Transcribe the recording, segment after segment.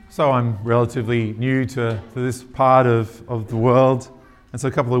So I'm relatively new to this part of the world. And so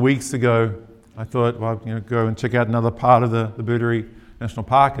a couple of weeks ago, I thought, well, go and check out another part of the Boundary National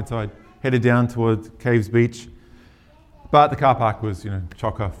Park. And so I headed down towards Caves Beach. But the car park was,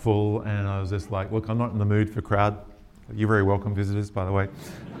 chocker full. And I was just like, look, I'm not in the mood for crowd. You're very welcome, visitors, by the way.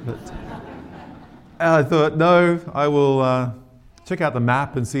 But I thought, no, I will check out the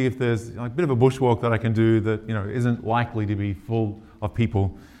map and see if there's a bit of a bushwalk that I can do that, isn't likely to be full of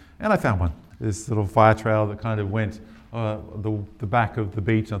people. And I found one. This little fire trail that kind of went the back of the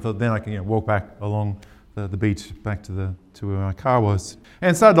beach. I thought then I can walk back along the beach back to where my car was.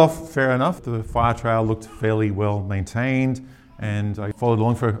 And it started off fair enough. The fire trail looked fairly well maintained, and I followed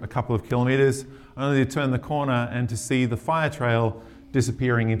along for a couple of kilometres, only to turn the corner and to see the fire trail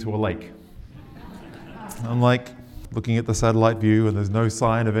disappearing into a lake. I'm like looking at the satellite view, and there's no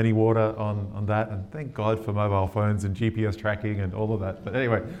sign of any water on that, and thank God for mobile phones and GPS tracking and all of that. But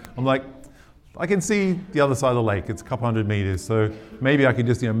anyway, I'm like, I can see the other side of the lake. It's a couple hundred meters, so maybe I could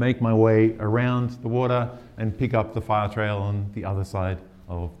just make my way around the water and pick up the fire trail on the other side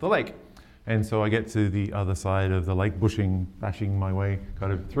of the lake. And so I get to the other side of the lake, bashing my way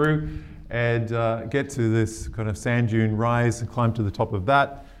kind of through, and get to this kind of sand dune rise and climb to the top of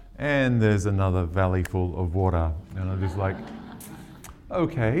that. And there's another valley full of water. And I'm just like,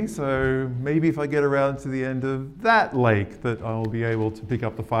 okay, so maybe if I get around to the end of that lake that I'll be able to pick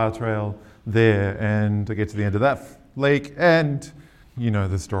up the fire trail there. And I get to the end of that lake and you know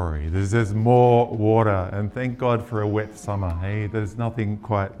the story. There's more water, and thank God for a wet summer, hey? There's nothing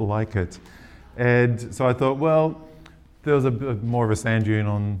quite like it. And so I thought, well, there was a bit more of a sand dune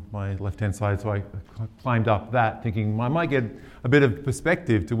on my left-hand side, so I climbed up that thinking I might get a bit of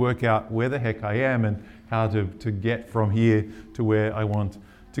perspective to work out where the heck I am and how to get from here to where I want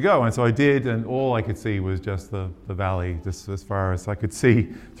to go. And so I did, and all I could see was just the valley, just as far as I could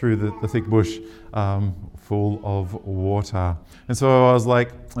see through the thick bush full of water. And so I was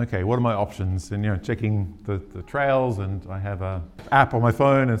like, okay, what are my options? And checking the trails, and I have an app on my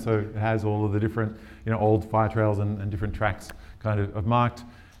phone, and so it has all of the different old fire trails and different tracks kind of marked.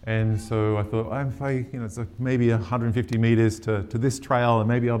 And so I thought, if it's maybe 150 meters to this trail, and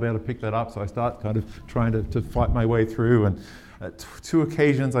maybe I'll be able to pick that up. So I start kind of trying to fight my way through. And at two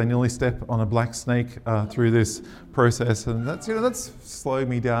occasions, I nearly step on a black snake through this process. And that's slowed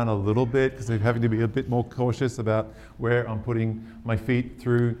me down a little bit, because I'm having to be a bit more cautious about where I'm putting my feet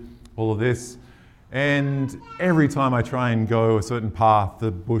through all of this. And every time I try and go a certain path,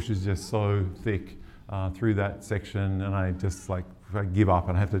 the bush is just so thick through that section, and I just I give up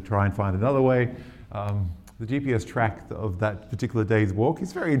and I have to try and find another way. The GPS track of that particular day's walk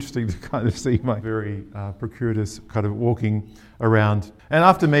is very interesting to kind of see my very circuitous kind of walking around. And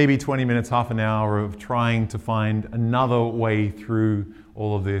after maybe 20 minutes, half an hour of trying to find another way through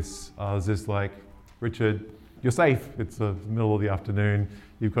all of this, I was just like, Richard, you're safe. It's the middle of the afternoon.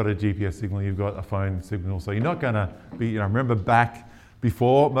 You've got a GPS signal, you've got a phone signal, so you're not going to be, remember back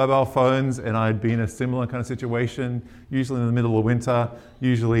before mobile phones, and I'd been in a similar kind of situation, usually in the middle of winter,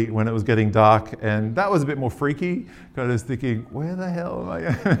 usually when it was getting dark, and that was a bit more freaky, kind of thinking, where the hell am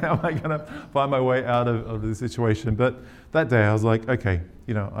I, how am I going to find my way out of the situation? But that day I was like, okay,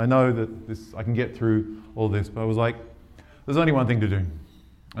 I know that I can get through all this, but I was like, there's only one thing to do,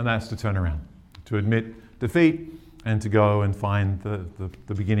 and that's to turn around, to admit defeat, and to go and find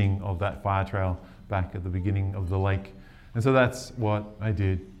the beginning of that fire trail back at the beginning of the lake. And so that's what I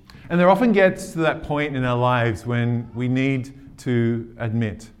did. And there often gets to that point in our lives when we need to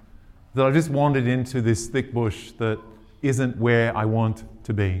admit that I just wandered into this thick bush that isn't where I want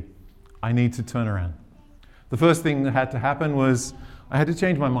to be. I need to turn around. The first thing that had to happen was I had to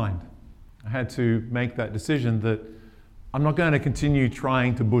change my mind. I had to make that decision that I'm not going to continue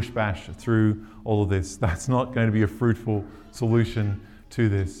trying to bush bash through all of this. That's not going to be a fruitful solution to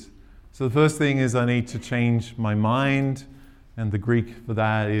this. So the first thing is I need to change my mind, and the Greek for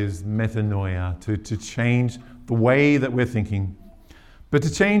that is metanoia, to change the way that we're thinking. But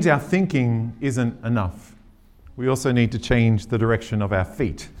to change our thinking isn't enough. We also need to change the direction of our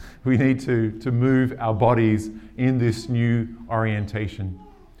feet. We need to move our bodies in this new orientation.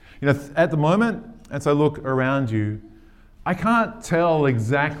 At the moment, as I look around you, I can't tell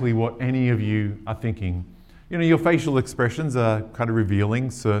exactly what any of you are thinking. Your facial expressions are kind of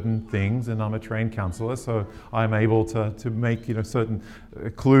revealing certain things, and I'm a trained counselor, so I'm able to make certain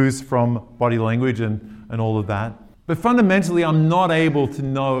clues from body language and all of that. But fundamentally, I'm not able to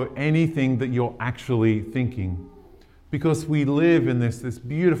know anything that you're actually thinking, because we live in this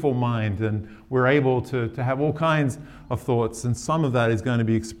beautiful mind, and we're able to have all kinds of thoughts, and some of that is going to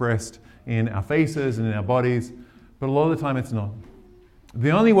be expressed in our faces and in our bodies, but a lot of the time it's not.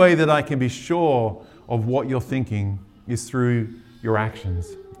 The only way that I can be sure of what you're thinking is through your actions,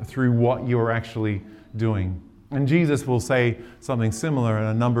 through what you're actually doing. And Jesus will say something similar in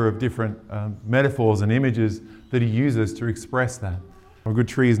a number of different metaphors and images that he uses to express that. A good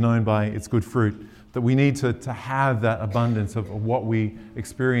tree is known by its good fruit, that we need to have that abundance of what we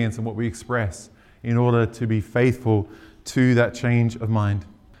experience and what we express in order to be faithful to that change of mind.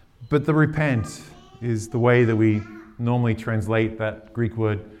 But the repent is the way that we normally translate that Greek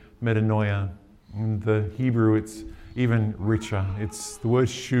word metanoia. In the Hebrew, it's even richer. It's the word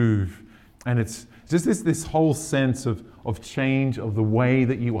shuv. And it's just this whole sense of change of the way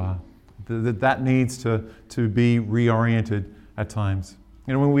that you are. That needs to be reoriented at times.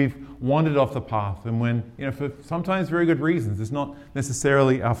 When we've wandered off the path, and when, for sometimes very good reasons, it's not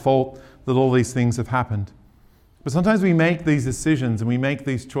necessarily our fault that all these things have happened. But sometimes we make these decisions and we make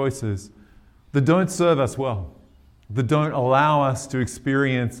these choices that don't serve us well, that don't allow us to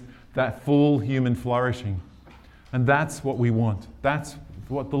experience that full human flourishing. And that's what we want. That's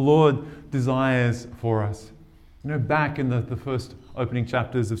what the Lord desires for us. Back in the first opening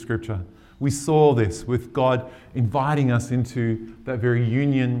chapters of Scripture, we saw this with God inviting us into that very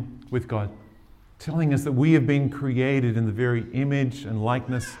union with God, telling us that we have been created in the very image and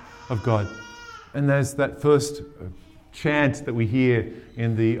likeness of God. And there's that first chant that we hear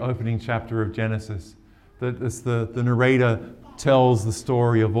in the opening chapter of Genesis, that as the narrator tells the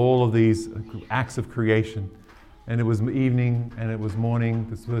story of all of these acts of creation. And it was evening and it was morning,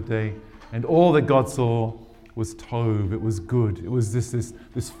 the third day, and all that God saw was tov. It was good. It was this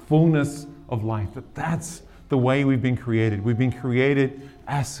fullness of life. That's the way we've been created. We've been created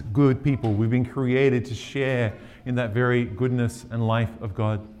as good people. We've been created to share in that very goodness and life of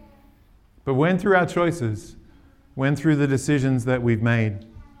God. But when through our choices, when through the decisions that we've made,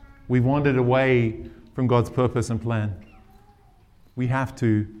 we've wandered away from God's purpose and plan, we have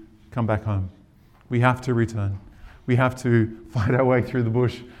to come back home. We have to return. We have to find our way through the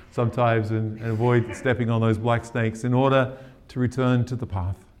bush sometimes and avoid stepping on those black snakes in order to return to the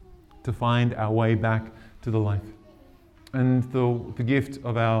path, to find our way back to the life. And the gift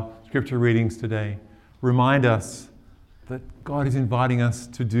of our scripture readings today remind us that God is inviting us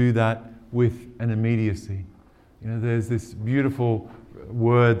to do that with an immediacy. There's this beautiful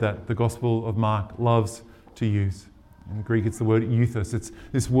word that the Gospel of Mark loves to use. In the Greek, it's the word euthos. It's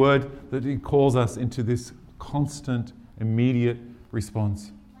this word that it calls us into this constant, immediate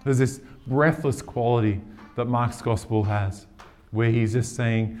response. There's this breathless quality that Mark's Gospel has, where he's just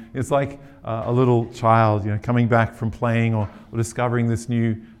saying, it's like a little child, coming back from playing or discovering this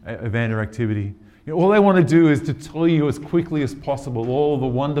new event or activity. All they want to do is to tell you as quickly as possible all the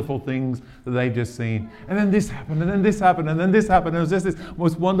wonderful things that they've just seen. And then this happened, and then this happened, and then this happened. And it was just this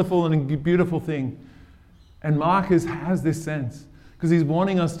most wonderful and beautiful thing. And Mark has this sense, because he's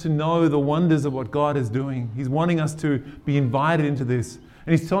wanting us to know the wonders of what God is doing. He's wanting us to be invited into this.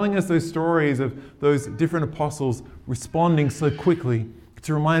 And he's telling us those stories of those different apostles responding so quickly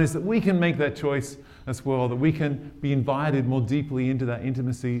to remind us that we can make that choice as well, that we can be invited more deeply into that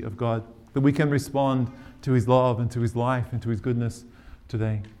intimacy of God, that we can respond to his love and to his life and to his goodness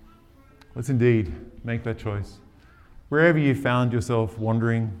today. Let's indeed make that choice. Wherever you found yourself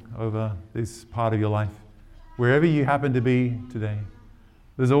wandering over this part of your life, wherever you happen to be today,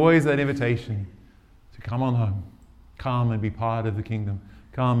 there's always that invitation to come on home. Come and be part of the kingdom.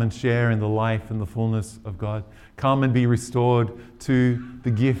 Come and share in the life and the fullness of God. Come and be restored to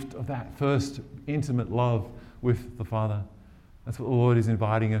the gift of that first intimate love with the Father. That's what the Lord is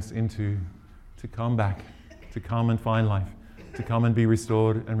inviting us into, to come back, to come and find life, to come and be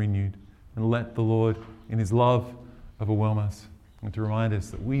restored and renewed. And let the Lord, in his love, overwhelm us and to remind us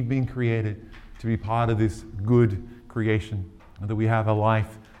that we've been created to be part of this good creation, and that we have a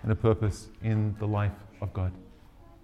life and a purpose in the life of God.